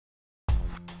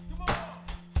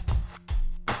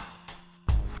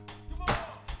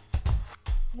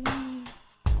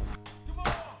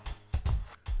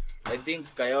think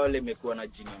Kayole imekuwa na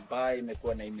jina mbaya,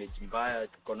 imekuwa na image mbaya,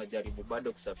 tuko na jaribu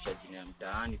bado kusafisha jina ya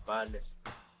Mtaani pale.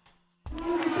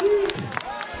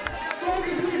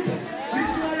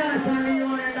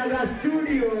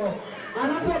 Studio.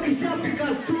 Anapokishafika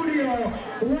studio,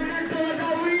 wanatoka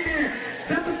wine.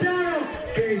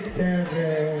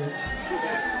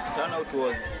 Turnout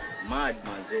was mad,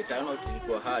 man. Turnout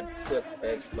ilikuwa hard, siku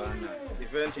expect bana.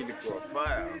 Event ilikuwa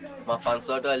fire. Mafans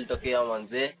wote walitokea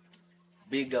manze.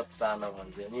 Big up sana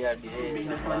manze. Ni hadi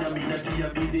Nafanya minati ya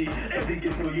bidii. Every day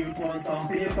for you want some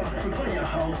paper. We buy a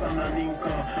house and a new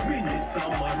car. We need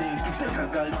some money to take a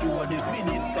girl to a date. We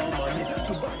need some money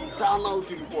to buy.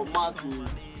 Turnout ilikuwa massive.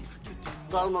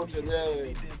 Turnout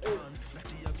yenyewe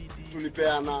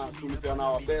tulipeana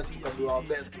our best, tukadu our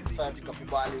best, society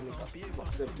kakubali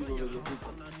accept hizo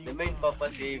resolution. The main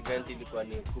purpose ya event ilikuwa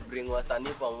ni kubring wasanii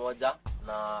pamoja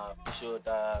na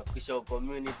kushow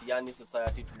community, yani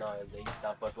society tunaweza hii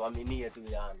stuff watu waaminie tu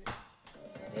yani.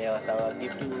 Wasawa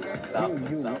give tu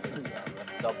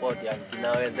support yani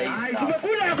tunaweza hii stuff.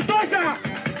 Tumekula ya kutosha.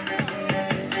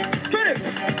 Kile.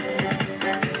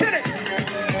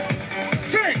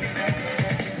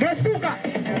 Masuka.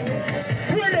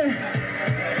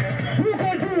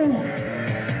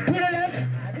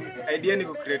 Idea ni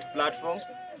ku create platform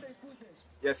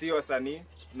ya si wasanii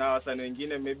na wasanii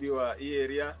wengine maybe wa hii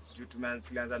area, juu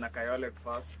tumeanza na Kayole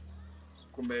first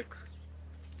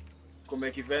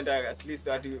kumake event at least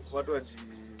watu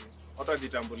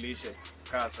wajitambulishe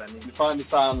kama wasanii. Ni fun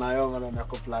sana hayo maneno ya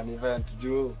plan event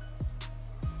juu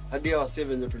hadi wa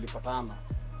 7 ndio tulipatana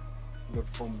ndio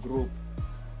form group.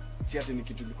 Si ati ni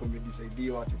kitu liko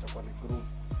decide watu itakuwa ni group,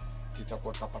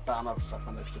 tutakuwa tutapatana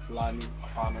tutafanya kitu fulani.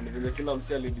 Hapana, ni vile kila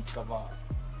msee alidiscover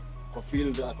kwa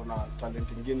field akona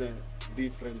talent nyingine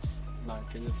different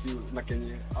na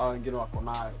Kenya hao wengine wako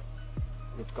nayo,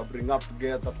 ndio tuka bring up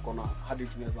together, tukona hadi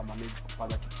tunaweza manage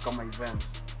kufanya kitu kama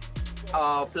events.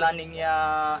 Planning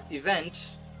ya event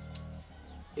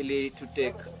ili to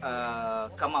take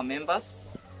kama members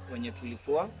wenye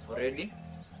tulikuwa already,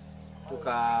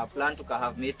 tuka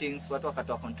have meetings, watu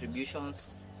wakatoa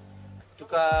contributions,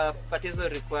 tukapatizo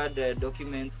required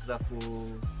documents za ku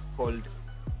hold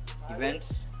event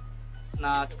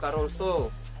na tukaroll.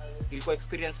 So ilikuwa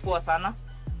experience poa sana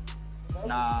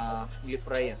na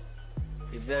nilifurahia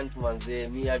event manze.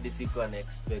 Mi hadi siku ana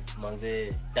expect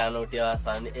manze turnout ya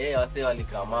wasanii wase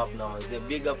walikam up na manze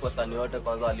big up wasanii wote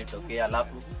kwanza walitokea,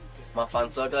 alafu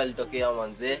mafans wote walitokea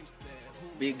manze.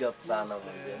 Big up sana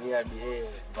manze. Ni hadi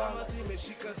bana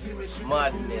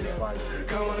mad nene kwanza.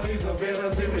 Kama hizo vera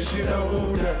zimeshinda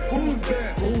muda.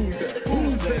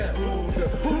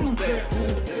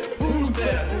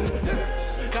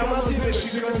 Kama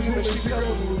zimeshika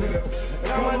muda.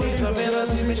 Kama hizo vera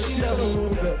zimeshinda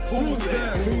muda.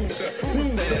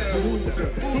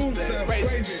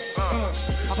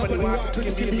 Hapa ni wapi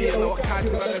tukimbia na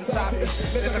wakati wa safi.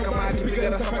 Leta kamati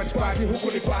bigara sapati party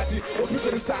huku ni party.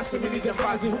 Wapiga risasi mimi ni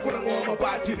jambazi huku na ngoma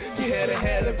bati. Kihere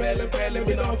bele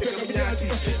bila ofika mnyati.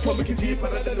 Pombe kijipa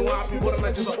rada ni wapi bora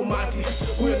nacheza umati.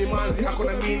 Huyo ni manzi hako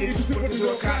na mini tusipoteze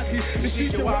wakati.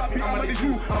 Nishike wapi ama ni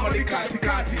juu ama ni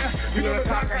kati. Vile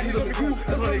nataka hizo miguu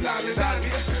lazima nilale ndani.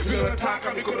 Vile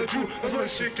nataka mikono juu lazima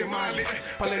nishike mali.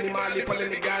 Pale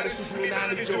ni gari sisi ni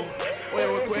nani jo.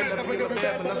 Wewe kwenda vile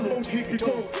beba lazima utipi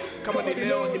to. Kama ni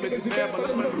leo nimezibeba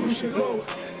lazima nirushe low.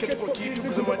 Kitu kwa kitu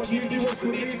kusema titi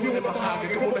shikuniti kwenye mahaga.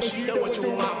 Kama una shida wacha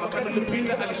umama. Kana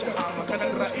lipita alishahama. Kana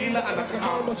Raila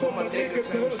anakahama. So my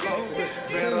nigga tell me slow.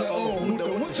 Vera who the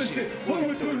what the shit.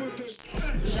 What the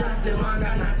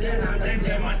Shasemanga na tena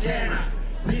ndasema tena.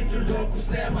 Vitu ndo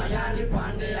kusema yani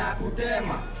pande ya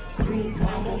kutema. Group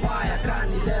mambo mbaya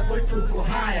kani level tuko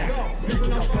haya.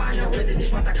 Tunafanya wezi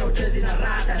nipata kautezi na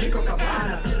rada. Niko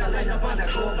kabana sina line banda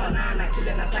go banana.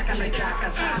 Kile nasaka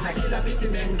naitaka sana. Kila biti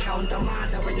mencounter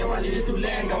mada. Wenye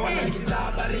walitulenga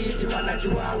wanagiza baridi.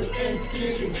 Wanajua we ain't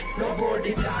kidding.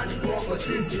 Nobody can bongo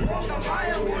sisi bonga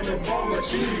mbaya uone bongo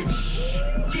chini.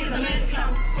 Kiza mesa,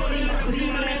 skoli na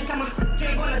kuzima mesa kama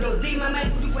Trayvon na dozima mesa.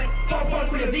 Tukwe 4-4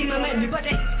 kule zima mesa. Nipate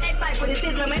 8-5 kwenye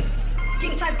sizzler mesa.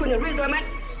 King side kwenye Rizzler mesa.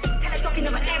 Hella talking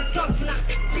about M-Talk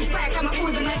tonight. Speak fire, come on,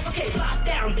 who's the man? Okay, blast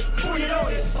down, pull it on.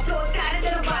 Flow tighter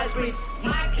than a vice grip.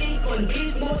 My clip on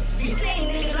beast mode. We slaying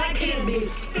niggas like King Bees.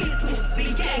 BEASTHOOD,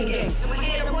 big gang. I'm a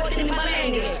head of what's in my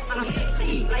language. I'm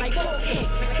HD, like Ghost King.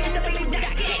 I can't believe that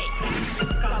shit.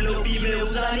 Kabla upime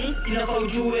uzani, inafaa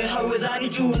ujue hauwezani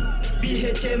juu.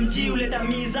 BHMG uleta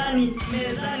mizani.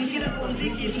 Mezani kila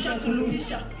konflikti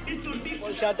tushakulusha.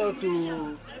 Shout out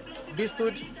to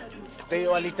BEASTHOOD. They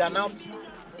wali turn up.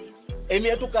 Aim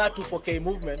yetu ka 4K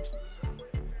movement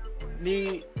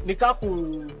ni kaa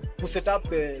ku set up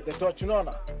the torch,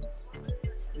 unaona.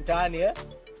 mtaani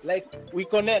like we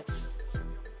connect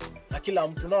na kila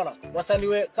mtu unaona.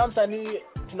 Wasanii kama msanii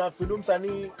tunafeel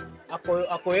msanii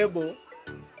ako able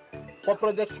kwa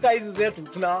projects kama hizi zetu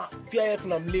pia yeye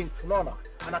tunamlink unaona.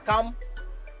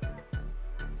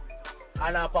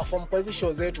 Ana perform kwa hizo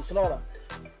show zetu unaona.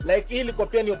 Like hii ilikuwa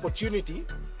pia ni opportunity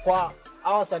kwa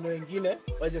hawa wasanii wengine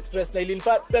waje express, na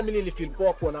ilinifaa pia mimi nilifeel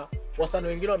poa kuona wasanii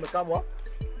wengine wamekamwa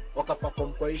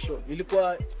wakaperform kwa hiyo show.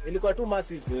 Ilikuwa tu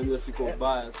massive. Mimi siko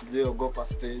baya, sijaogopa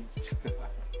stage.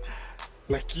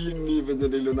 Lakini venye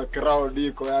niliona crowd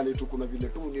iko yani tu kuna vile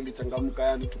tu nilichangamka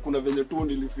yani tu kuna venye tu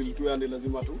nilifeel tu yani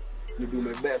lazima tu ni do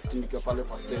my best nikiwa pale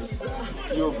kwa stage.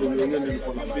 Hiyo venye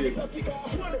nilikuwa na feel.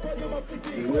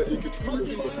 Yenyewe hiki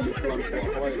tumeplan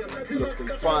kwa why ndio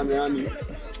tukifanya yani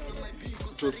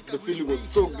the feeling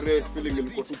was so great, feeling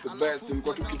ilikuwa tu the best,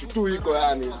 ilikuwa tu kitu tu iko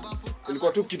yani.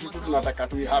 Ilikuwa tu kitu tu tunataka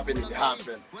tu happen.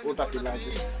 Utafilaje?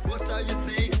 What are you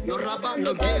saying? No rubber,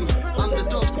 no game. I'm the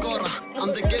top scorer.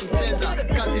 I'm the game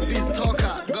changer. Kazi beast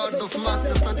talker. God of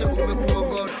master, asante umekuwa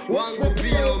God. Wangu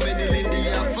pia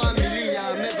umenilindia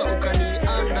familia. Meza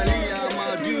ukaniandalia.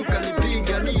 Maadui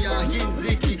ukanipigania. Hii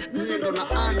mziki nyinyi ndo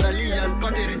naandalia.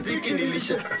 Nipate riziki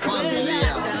nilishe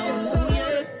familia.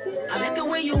 I like the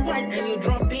way you whine and you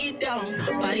drop it down.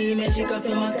 Body imeshika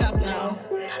feel my cup now.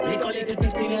 They call it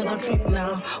 15 years on trip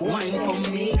now. Wine for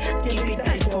me, keep it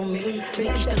tight for me.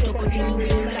 Nikishta toko tini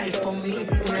will life for me.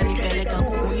 Unanipeleka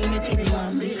kuku nimechizi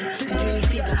mami. Sijui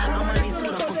nifika ama ni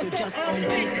sura cause you just on it.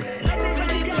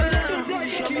 Pretty girl,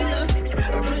 show me love.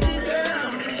 Pretty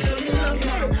girl, show me love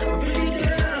now. Pretty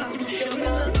girl, show me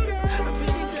love.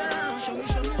 Pretty girl, show me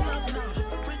love now.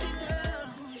 Pretty girl,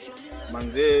 show me love.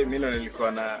 Manze mimi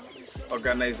nilikuwa na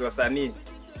organize wasanii.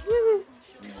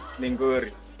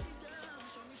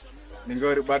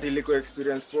 Ningori but ilikuwa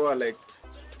experience poa, like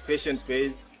patient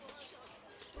pays.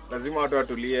 Lazima watu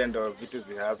watulie ndo vitu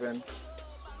zi happen.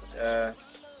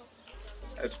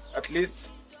 At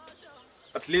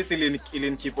least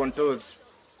ilin keep on toes,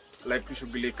 like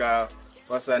kushughulika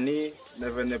wasanii na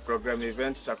venye program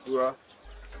event chakua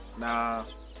na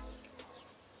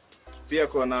pia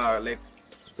kuna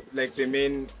like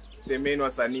the main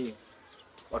wasanii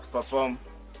what perform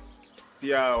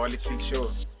pia wali kill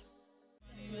show.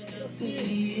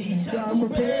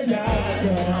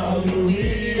 I'll do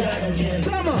it again.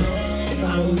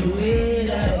 I'll do it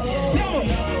again.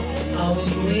 I'll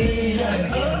do it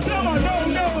again. Come on,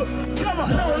 no. I'll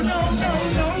do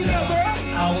it again.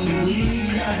 I'll do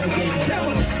it again.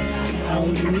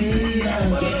 I'll do it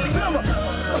again. Come on, no.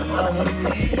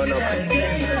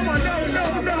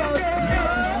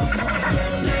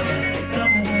 Stop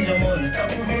kuvunja moyo,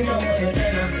 stop kuvunja moyo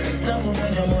tena. Stop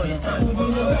kuvunja moyo, stop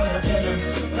kuvunja moyo tena.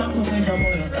 Stop kuvunja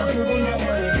moyo, stop kuvunja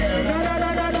moyo tena.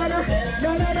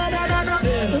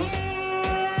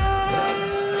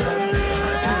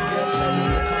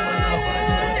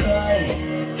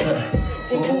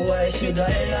 Oh, why should I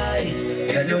lie?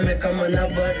 Girl, you make a man a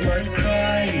bad man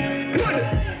cry.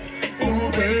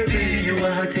 Oh, baby, you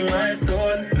are hurting my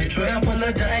soul. Me try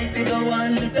apologize, you don't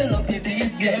want to listen up. Is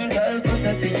this game, girl? Cause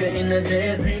I see you in a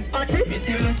jersey.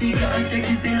 Missy can't take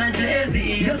this in a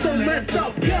jersey. You're so messed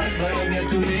up, girl. But I'm here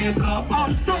to make up.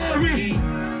 I'm sorry.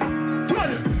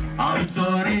 I'm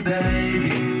sorry,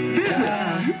 baby.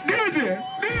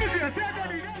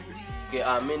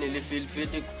 Mimi nilifeel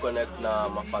fit kuconnect na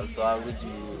mafans wangu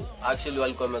juu actually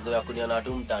walikuwa wamezoea kuniona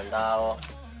tu mtandao,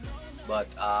 but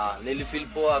nilifeel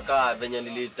poa ka venye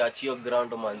nilitouch hiyo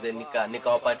ground manze,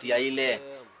 nikawapatia ile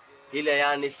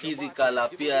yani physical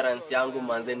appearance yangu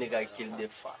manze, nikakill the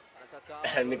fat.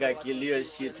 Nikakill hiyo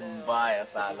shit mbaya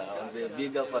sana manze,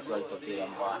 big up kwa swali tokea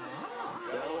mbaya.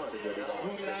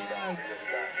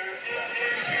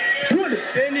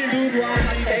 Any dude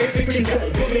want everything,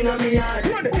 come in on me yard.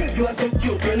 You are so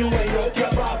cute when you wind up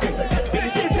your back. Let me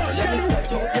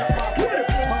scratch up your back.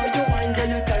 How you wind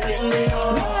and you can get me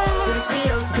on. Take me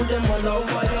and school them all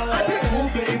over you. Oh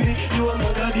baby, you are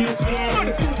more than this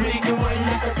game. Break the wine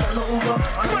like a turnover.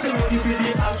 And show you feel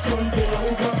the action pull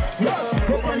over.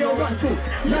 Open your 1, 2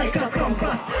 like a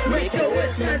compass. Make your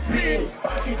waistline spin.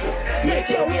 Make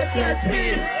your waistline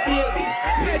spin, baby.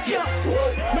 Make your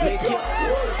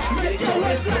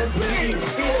waistline spin.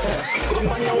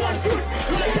 Open your 1, 2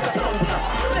 like a compass.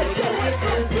 Make your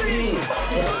waistline spin.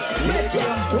 Make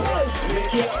your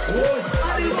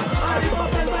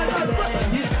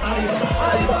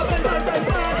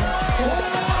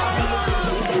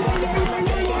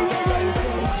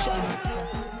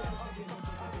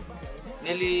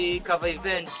Nili-cover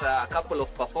event a couple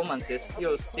of performances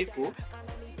hiyo siku,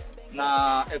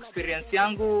 na experience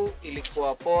yangu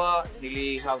ilikuwa poa.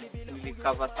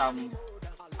 Nili-cover some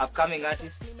upcoming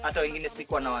artists, hata wengine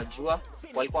sikuwa nawajua,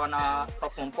 walikuwa wana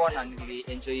perform poa na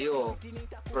nili-enjoy hiyo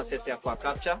process ya kwa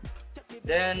capture.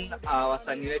 Then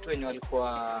wasanii wetu wenye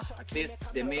walikuwa at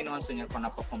least the main ones wenye walikuwa na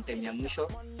perform time ya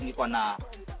mwisho, nilikuwa na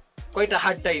quite a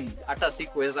hard time, hata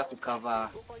sikuweza kucover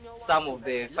some of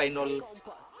the final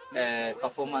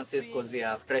performances because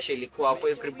ya pressure ilikuwa hapo,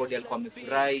 everybody alikuwa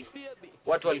amefurahi,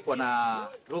 watu walikuwa na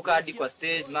ruka hadi kwa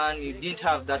stage, man, you didn't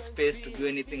have that space to do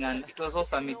anything, and it was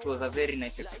awesome. It was a very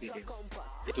nice experience.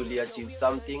 Tuliachieve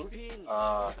something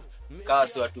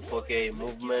kasi watu 4K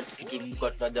movement, kitu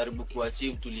tulikuwa tunajaribu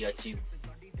kuachieve tuliachieve,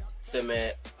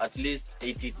 seme at least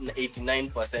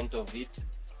 89% of it,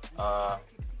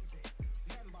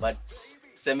 but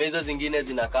seme hizo zingine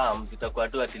zinakaa zitakuwa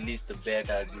tu at least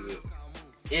better juu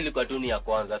ilikuwa tu ni ya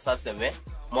kwanza. Sasa seme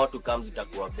more to come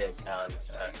zitakuwa better, and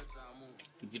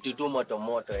vitu tu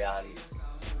moto yani.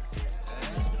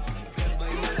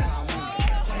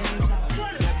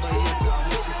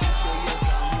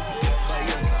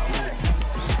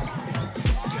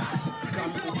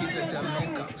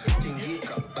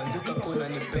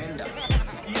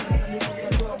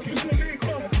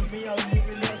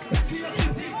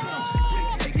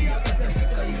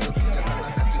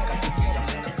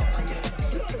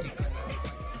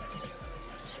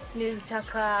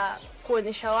 Nilitaka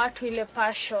kuonyesha watu ile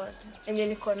passion yenye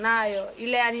niko nayo,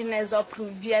 ile yani naweza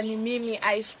prove ni mimi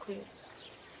ice cream.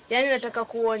 Yani nataka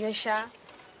kuonyesha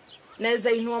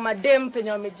naweza inua madem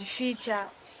penye wamejificha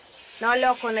na wale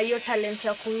wako na hiyo talent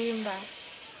ya kuimba.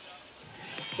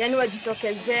 Yani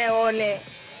wajitokezee one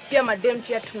pia madem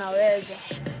pia tunaweza.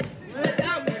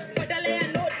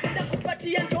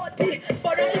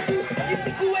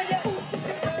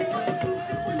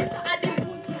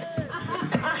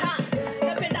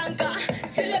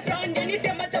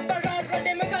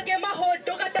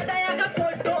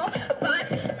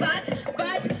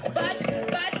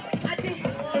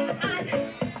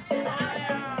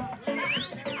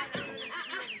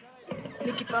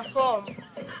 Nikiperform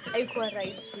haikuwa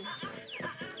rahisi.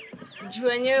 Juu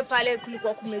wenyewe pale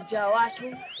kulikuwa kumejaa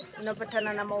watu,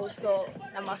 unapatana na mauso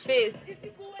na maface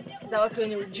za watu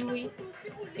wenye ujui.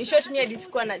 In short, mimi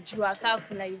disikuwa najua kama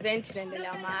kuna event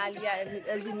inaendelea mahali,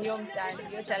 azinio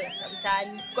mtaani, yote la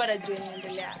mtaani, sikuwa najua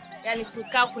inaendelea. Yani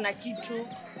kukaa kuna kitu.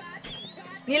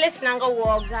 Nile sinanga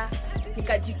uoga,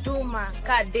 nikajituma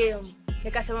kadem.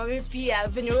 Nikasema mimi pia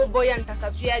venye huyo boy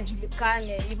anataka pia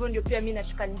ajulikane, hivyo ndio pia mimi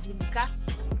nataka nijulikane.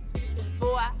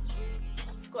 Poa.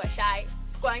 Sikuwa shy,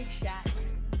 sikuwa shy.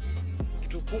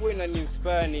 Kitu kubwa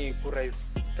inani-inspire ni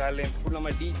ku-rise talent. Kuna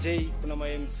ma DJ, kuna ma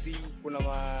MC, kuna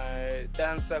ma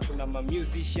dancer, kuna ma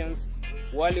musicians.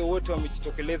 Wale wote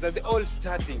wamejitokeleza, they all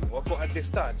starting, wako at the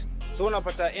start. So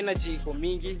unapata energy iko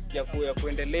mingi ya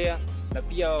kuendelea, na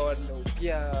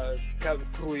pia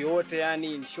crew yote,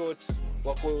 yani in short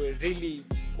wako really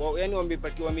yani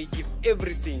wamegive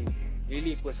everything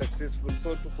ili kuwa successful.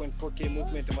 So 2.4K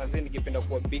movement mazeni ningependa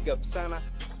kuwa big up sana.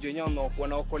 Jonyo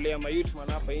wanaokolea mayouth man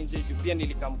hapa nje. Pia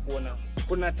nilikamkuona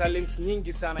kuna talents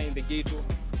nyingi sana in the ghetto.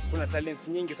 Kuna talents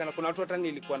nyingi sana. Kuna watu hata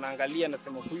nilikuwa naangalia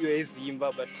nasema huyu hawezi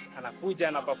imba, but anakuja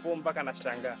ana perform mpaka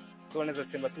anashangaa. So wanaweza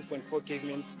sema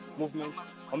 2.4K movement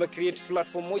wame create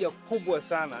platform moja kubwa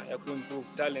sana ya kuimprove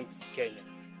talents Kenya.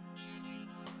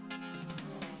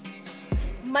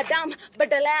 Madam,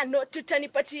 badala ya no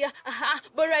tutanipatia,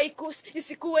 bora ikus,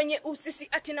 isikuwe nyeusi,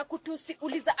 ati na kutusi,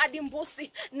 uliza hadi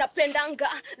mbusi, napendanga,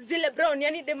 zile brown,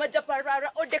 yani demaja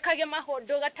parara, odekage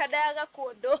mahodo, gatadaga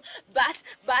kodo,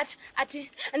 but,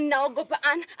 ati, naogopa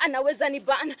anaweza ni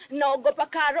ban, naogopa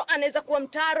karo, anaweza kuwa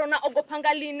mtaro, naogopa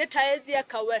ngaline, taezi ya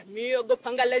kawe,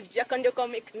 miogopa ngaleji ya kandio kwa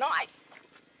make noise.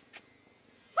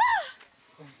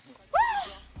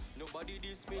 Nobody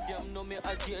this medium, no me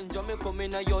a change, me come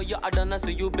in a yo, I don't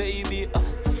say you baby.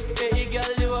 Hey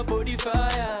girl, you a body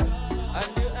fire,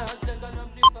 and you act like an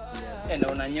amplifier. And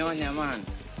unanyonya man.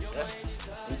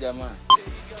 Jamaa,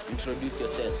 introduce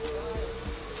yourself.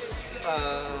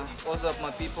 What's up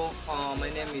my people? My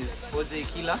name is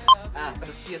KILAH.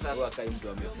 Tusikie sasa waka mtu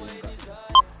amefunga.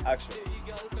 Action.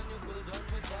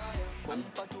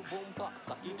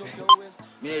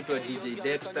 Mimi naitwa DJ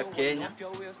Dexter Kenya.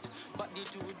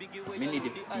 Mimi ni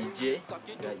DJ.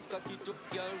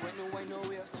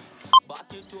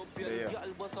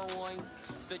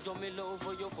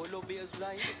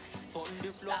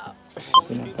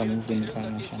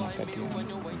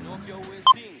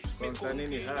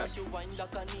 MSANII hard.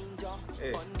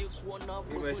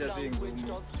 Imesha si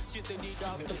ngumu.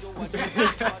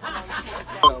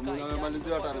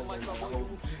 Mnamalizia hata na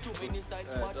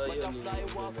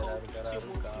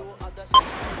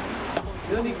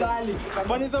Yoni kali.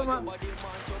 Kabani zoma.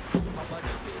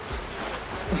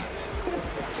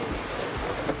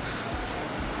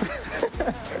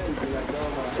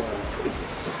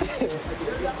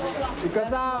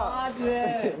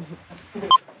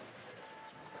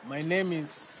 My name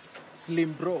is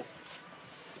Slim Bro.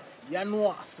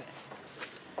 Yanuase.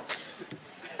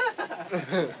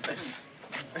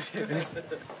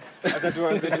 Acha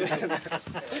tuanze.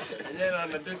 Yeye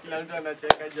anaona tu kila mtu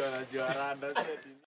anacheka juu anajua rada.